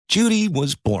Judy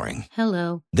was boring.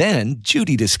 Hello. Then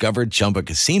Judy discovered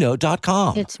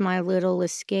ChumbaCasino.com. It's my little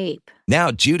escape. Now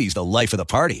Judy's the life of the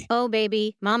party. Oh,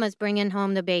 baby, mama's bringing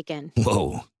home the bacon.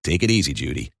 Whoa, take it easy,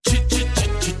 Judy.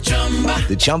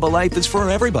 The Chumba life is for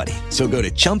everybody. So go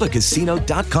to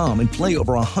ChumbaCasino.com and play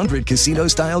over 100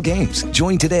 casino-style games.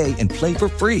 Join today and play for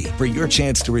free for your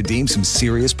chance to redeem some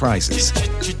serious prizes.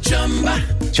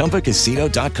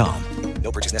 ChumbaCasino.com.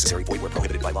 No purchase necessary. Void where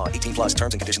prohibited by law. 18 plus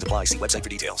terms and conditions apply. See website for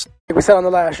details. Like we said on the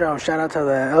last show, shout out to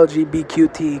the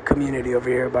LGBTQT community over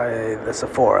here by the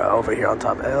Sephora over here on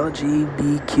top.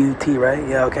 LGBTQT, right?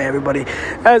 Yeah, okay, everybody.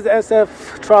 As the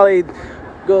SF trolley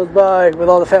goes by with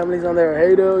all the families on there,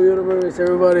 hey, no, universe,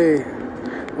 everybody.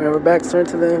 We have our backs turned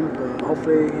to them, but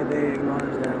hopefully they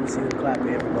acknowledge them and see them clapping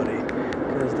everybody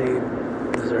because they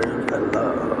deserve the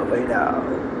love. Hey, now.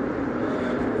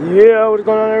 Yeah, what's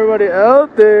going on, everybody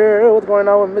out there? What's going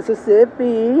on with Mississippi?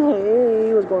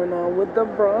 Hey, what's going on with the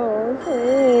Bronx?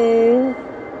 Hey.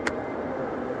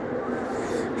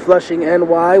 Flushing,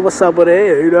 NY, what's up with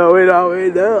it? We know.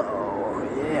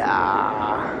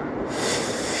 Yeah.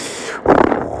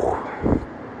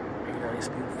 Nice,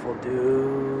 beautiful doing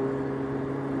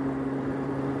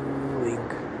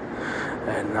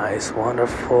a nice,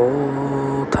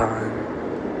 wonderful time.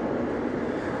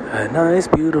 A nice,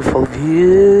 beautiful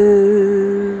view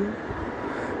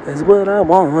is what I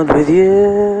want with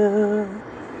you.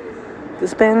 To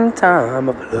spend time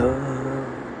of love,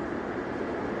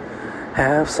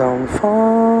 have some fun,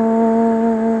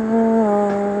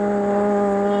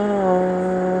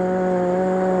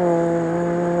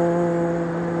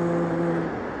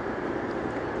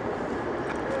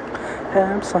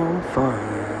 have some fun,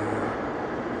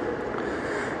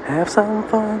 have some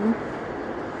fun.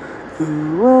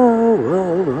 Whoa,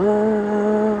 whoa,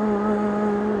 whoa.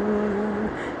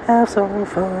 Have some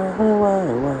fun. Whoa,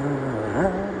 whoa,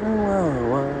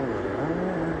 whoa.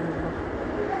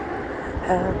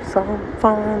 Have some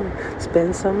fun.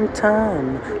 Spend some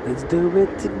time. Let's do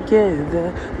it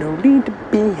together. No need to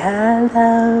be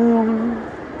hollow.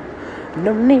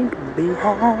 No need to be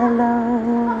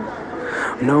hollow.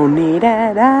 No need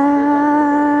at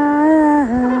all.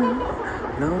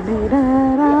 No need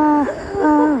at all.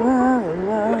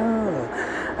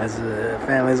 As the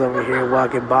family's over here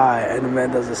walking by, and the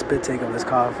man does a spit take of his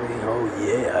coffee. Oh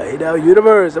yeah, hey now,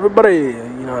 universe, everybody.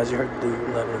 You know, as you heard the dude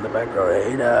laughing in the background.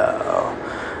 Hey now,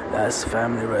 that's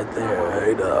family right there.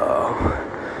 Hey now,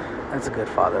 that's a good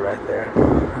father right there.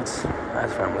 That's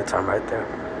family time right there.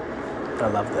 I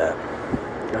love that.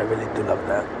 I really do love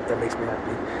that. That makes me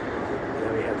happy. You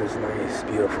know, we have this nice,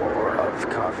 beautiful of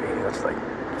coffee that's like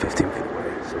 15 feet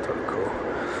away. So totally cool.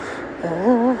 Hey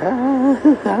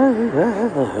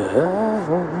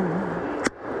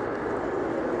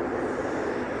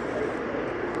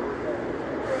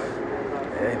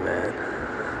man,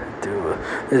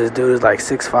 this dude is like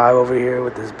 6'5" over here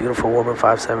with this beautiful woman,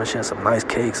 5'7". She has some nice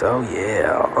cakes. Oh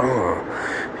yeah,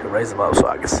 she raised them up so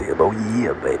I can see them. Oh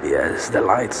yeah, baby, as the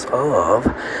lights of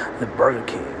the Burger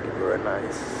King give her a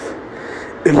nice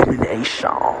illumination.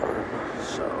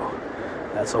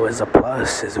 That's always a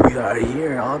plus, as we are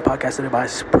here on Podcasted by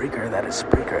Spreaker. That is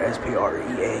Spreaker, Spreaker,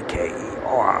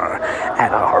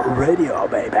 at our radio,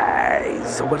 baby.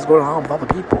 So what is going on with all the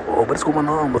people? What is going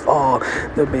on with all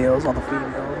the males, all the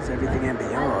females, everything and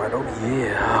beyond? Oh,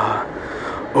 yeah.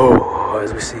 Oh,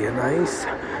 as we see a nice,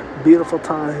 beautiful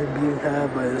time being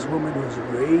had by this woman who's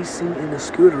racing in a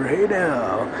scooter. Hey,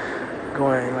 now.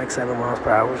 Going like 7 miles per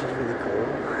hour, which is really cool.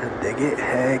 I dig it.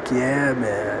 Heck yeah,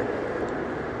 man.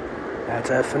 That's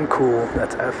effing cool.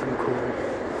 That's effing cool.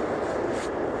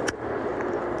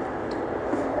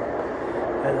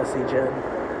 And I see Jen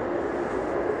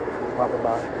walking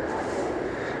by.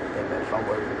 Yeah, man,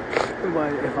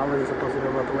 if I wasn't supposed to know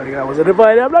about the wedding, I wasn't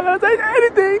invited. I'm not gonna say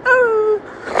anything.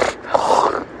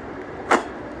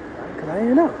 Because I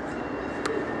ain't know.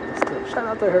 Still, shout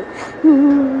out to her.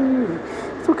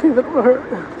 It's okay that I'm hurt.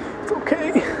 It's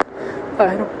okay.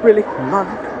 I don't really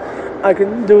mind. I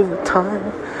can do the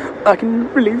time. I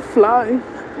can really fly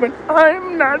when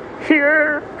I'm not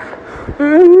here.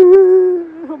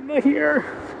 I'm not here.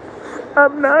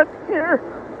 I'm not here.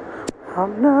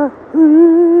 I'm not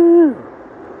here.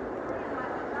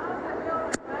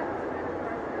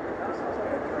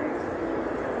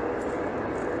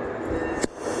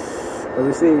 As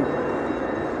we see,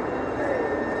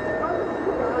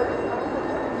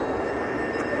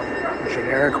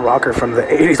 generic rocker from the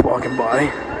 80s walking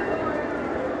by.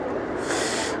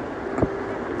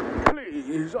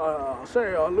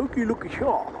 Say, looky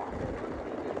here.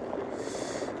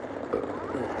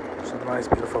 Some nice,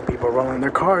 beautiful people rolling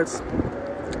their carts.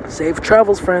 Safe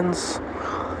travels, friends.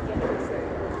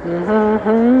 Spend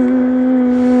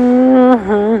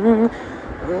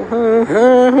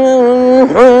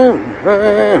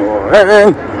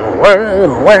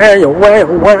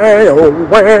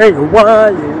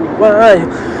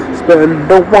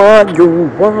a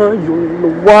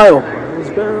while.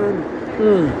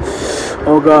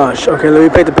 Oh gosh. Okay, let me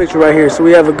paint the picture right here. So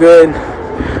we have a good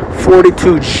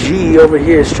 42G over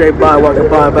here, straight by, walking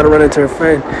by, about to run into her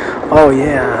friend. Oh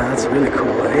yeah, that's really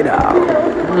cool. Hey now.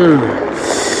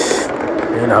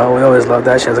 You know, we always love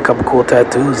that. She has a couple cool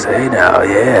tattoos. Hey now,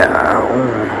 yeah.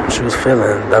 She was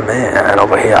feeling the man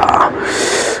over here.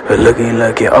 Looking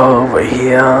over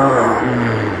here.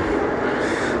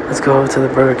 Let's go over to the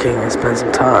Burger King and spend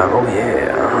some time. Oh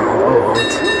yeah.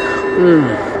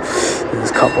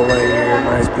 This couple right here,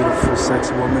 nice, beautiful,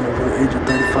 sexy woman over the age of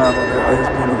 35 with her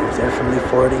husband who's definitely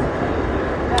 40.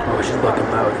 Oh, she's walking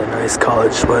by with a nice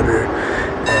college sweater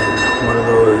and one of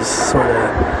those sort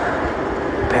of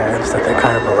pants that they're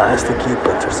kind of elasticy,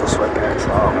 but they're still sweatpants.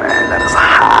 Oh man, that is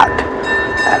hot.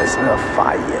 That is a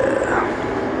fire.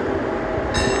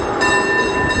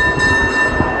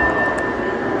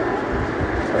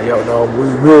 Yo, no,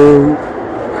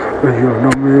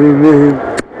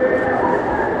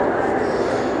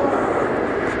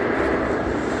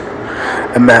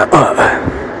 and man, oh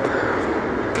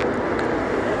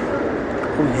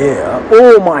yeah,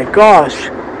 oh my gosh,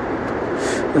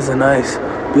 this is a nice,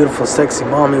 beautiful, sexy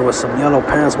mommy with some yellow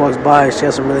pants walks by. She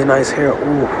has some really nice hair.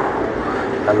 Ooh,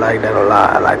 I like that a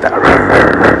lot. I like that.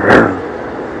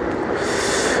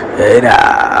 Hey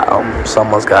now,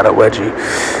 someone's got a wedgie.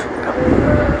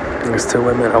 There's two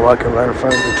women are walking right in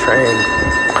front of the train.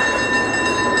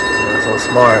 They're so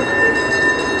smart.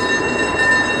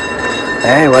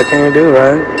 Hey, what can you do,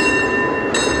 right?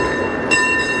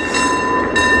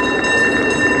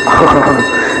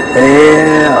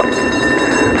 Yeah.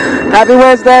 Happy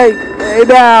Wednesday. Hey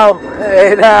now.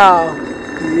 Hey now.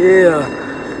 Yeah.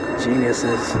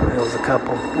 Geniuses. It was a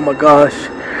couple. Oh my gosh.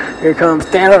 Here comes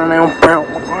down.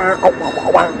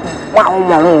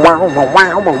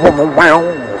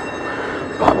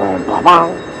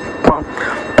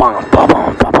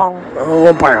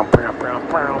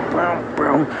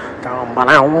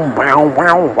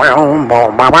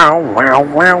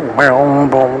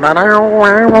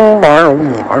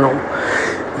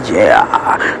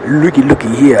 Yeah, looky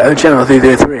here, channel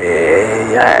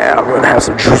 333. Yeah, we're gonna have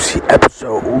some juicy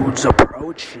episodes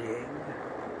approaching.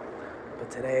 But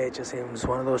today it just seems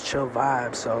one of those chill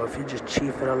vibes. So if you're just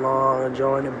chiefing along,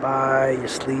 enjoying it by, you're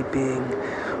sleeping.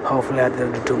 Hopefully I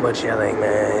didn't do too much yelling,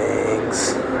 man.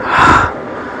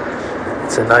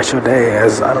 It's a nice show day,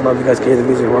 as I don't know if you guys can hear the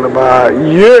music running by.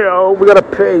 Yeah, we gotta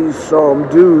pay some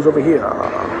dues over here.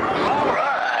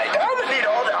 Alright, I would need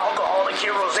all the alcoholic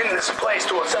heroes in this place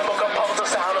to assemble, compose the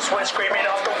sound of sweat screaming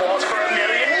off the walls for $1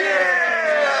 million.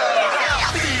 Yeah!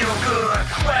 Feel good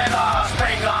when I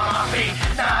spring on my feet,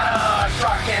 not a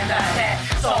shark in the head.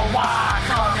 So why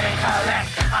come and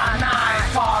collect a nice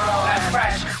bottle that's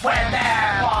fresh when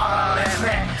that bottle is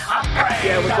lit?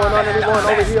 Yeah, what's going on, everyone,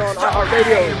 over here on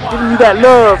iHeartRadio, giving you that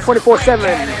love 24/7,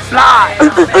 live.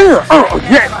 Oh,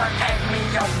 yeah. Take me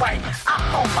away. I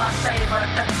hope I savor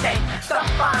the day, the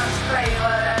fine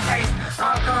flavor, the taste.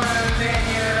 I'm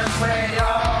continue to sway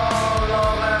all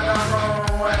over the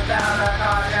room without a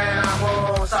cause and a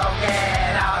move. So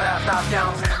get out of the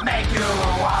fumes, make you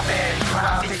a bit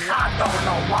drowsy. I don't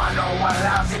know why no one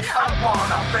loves it. I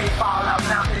wanna free fall of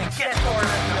nothing, get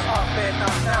sorted up in the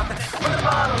nothing. When the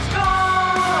bottle's gone.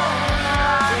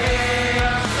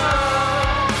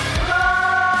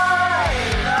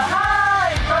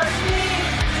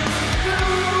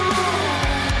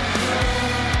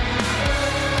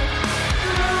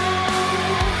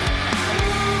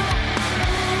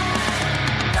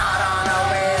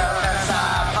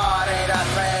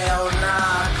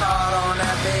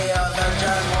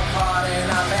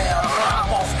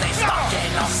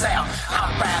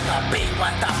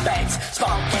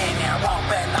 Smoking and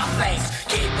romping the place,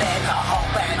 keeping the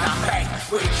hope and the faith.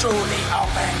 We truly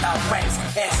open the race.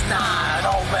 It's not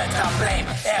over to blame.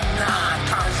 If not,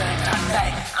 conscience to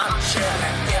take. I'm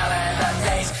chilling, feeling the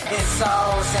taste. It's so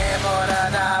simple to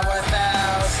die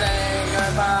without saying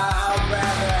goodbye. I'd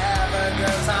rather have a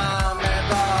good time and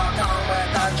rock on with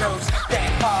the juice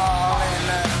than fall in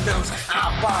the news.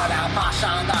 I brought out my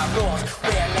shine the rules,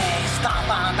 really stop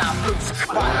on the blues.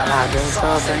 I do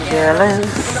something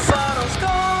careless.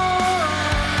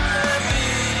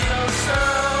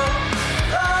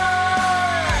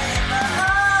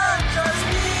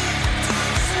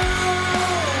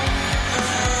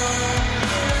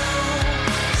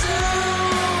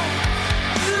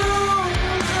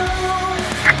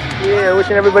 Yeah, wish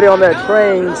wishing everybody on that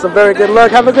train some very good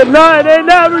luck. Have a good night and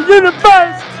have a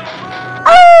universe.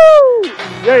 Oh!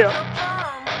 Yeah.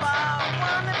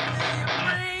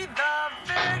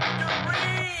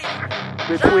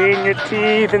 Between your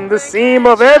teeth and the seam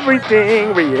of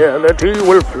everything, reality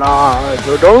will fly.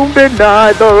 So don't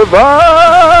deny the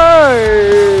vibe.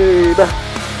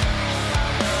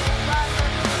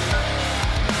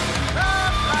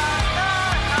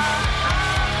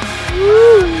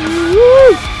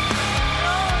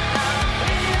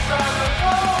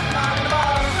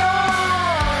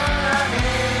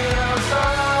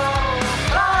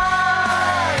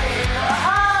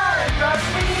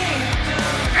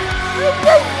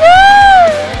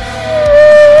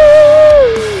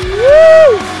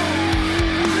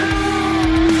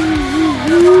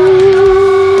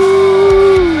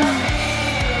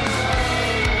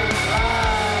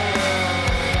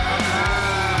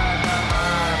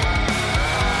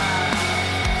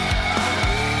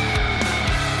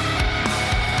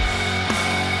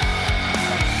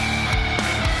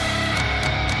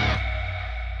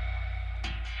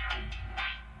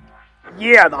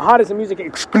 Yeah, the hottest in music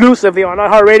exclusively on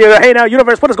iHeartRadio. Hey now,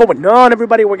 Universe, what is going on,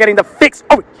 everybody? We're getting the fix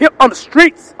over here on the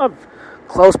streets of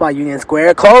close by Union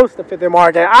Square, close to Fifth and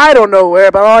Market. I don't know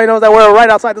where, but all I know is that we're right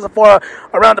outside the Sephora,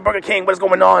 around the Burger King. What is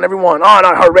going on, everyone? On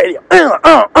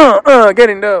iHeartRadio.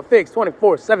 Getting the fix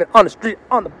 24/7 on the street,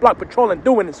 on the block, patrolling,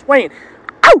 doing and swaying.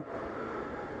 Ow!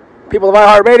 People of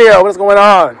iHeartRadio, what is going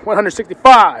on?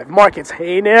 165 Markets.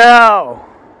 Hey now.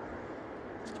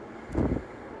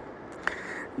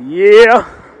 Yeah,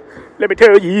 let me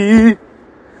tell you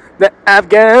that I've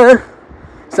got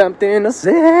something to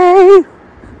say.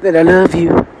 That I love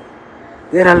you,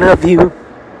 that I love you.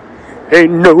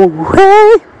 Ain't no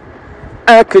way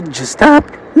I could just stop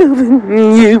loving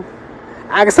you.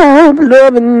 I can stop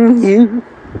loving you.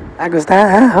 I can stop.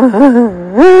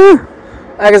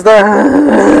 I can stop.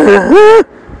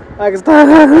 I can stop.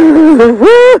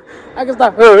 I can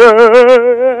stop.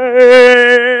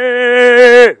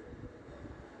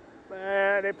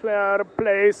 They plan to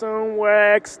play some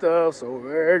whack stuff, so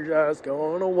we're just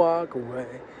gonna walk away.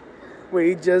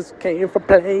 We just came from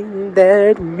playing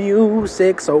that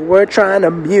music, so we're trying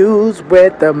to muse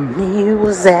with the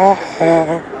music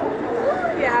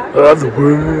of the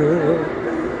world.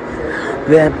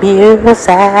 The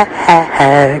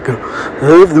music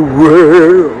of the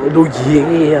world. Oh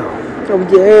yeah. Oh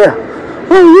yeah.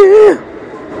 Oh yeah.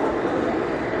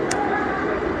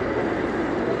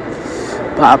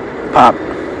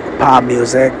 Pop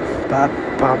music, pop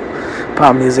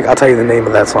music. I'll tell you the name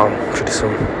of that song pretty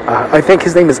soon. I think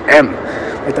his name is M.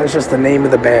 Like that's just the name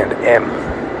of the band, M.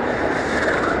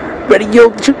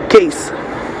 Radio Showcase.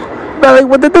 Belly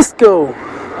with the disco.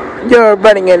 You're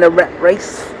running in a rat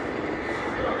race.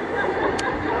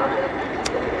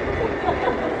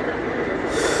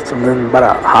 Something about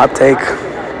a hot take,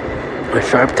 a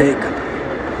sharp take.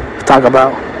 Talk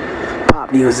about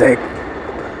pop music.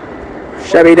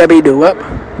 Shabby dabby do up.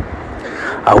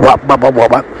 Wop wop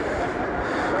wop wop.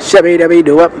 Shabby dabby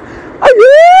do up. Oh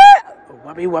yeah.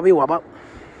 Wobby wobby wop up.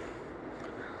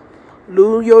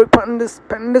 New York, Paris,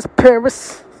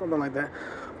 Paris, something like that.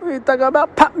 We talk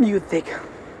about pop music.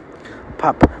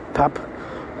 Pop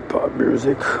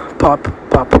music. Pop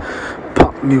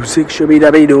music. Shabby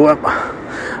dabby do up.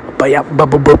 Bayap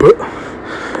bubba bubba.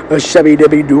 Shabby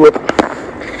dabby do up.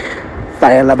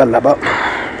 Fire lava lava.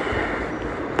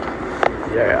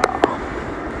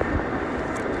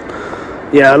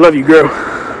 Yeah, I love you, girl.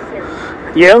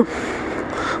 Yeah?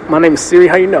 My name is Siri.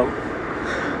 How you know?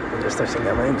 I just started saying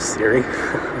that. My name is Siri.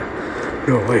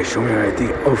 No way. Show me your ID.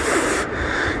 Oof.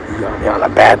 You got me on a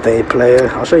bad day,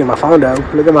 player. I'll show you my phone, though.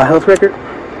 Look at my health record.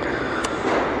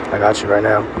 I got you right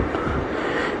now.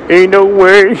 Ain't no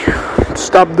way to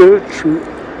stop the truth.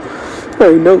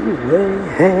 Ain't no way.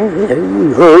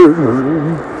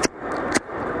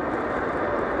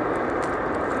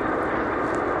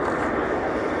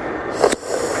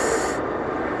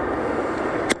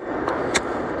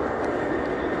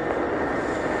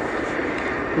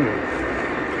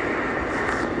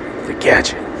 The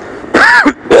Gadget.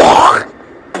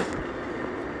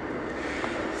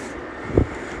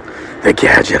 The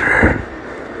Gadgeter.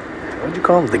 What'd you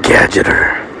call him? The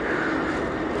Gadgeter.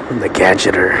 The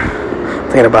Gadgeter.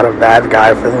 Thinking about a bad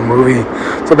guy for the movie.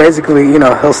 So basically,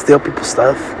 he'll steal people's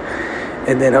stuff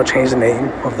and then he'll change the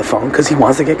name of the phone because he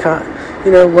wants to get caught.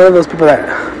 One of those people that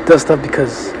does stuff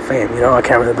because fame. I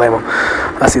can't really blame him.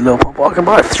 I see Lil Pump walking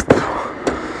by.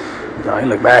 No, he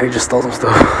looked bad. He just stole some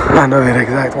stuff. I know that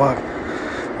exact walk.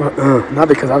 Not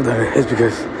because I've done it. It's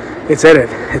because it's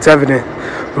evident.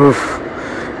 Oof.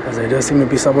 As there does seem to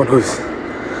be someone who's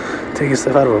taking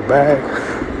stuff out of a bag.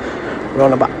 We're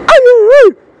on about.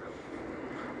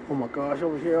 Oh my gosh,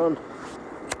 over here on.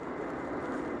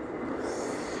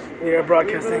 Yeah,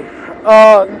 broadcasting.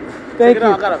 Thank you.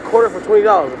 I got a quarter for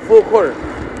 $20, a full quarter.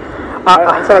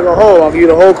 I'm trying to go home. I'll give you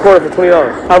the whole quarter for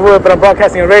 $20. I would, but I'm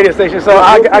broadcasting a radio station, so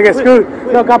I get screwed.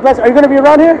 No, God bless you. Are you going to be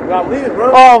around here? I'm leaving,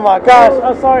 bro. Oh my gosh,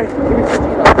 I'm sorry.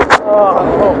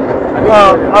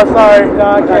 I'm sorry. No,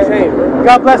 I can't.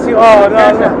 God bless you. Oh,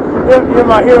 no. You're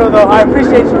my hero, though. I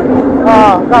appreciate you.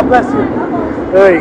 God bless you. Hey.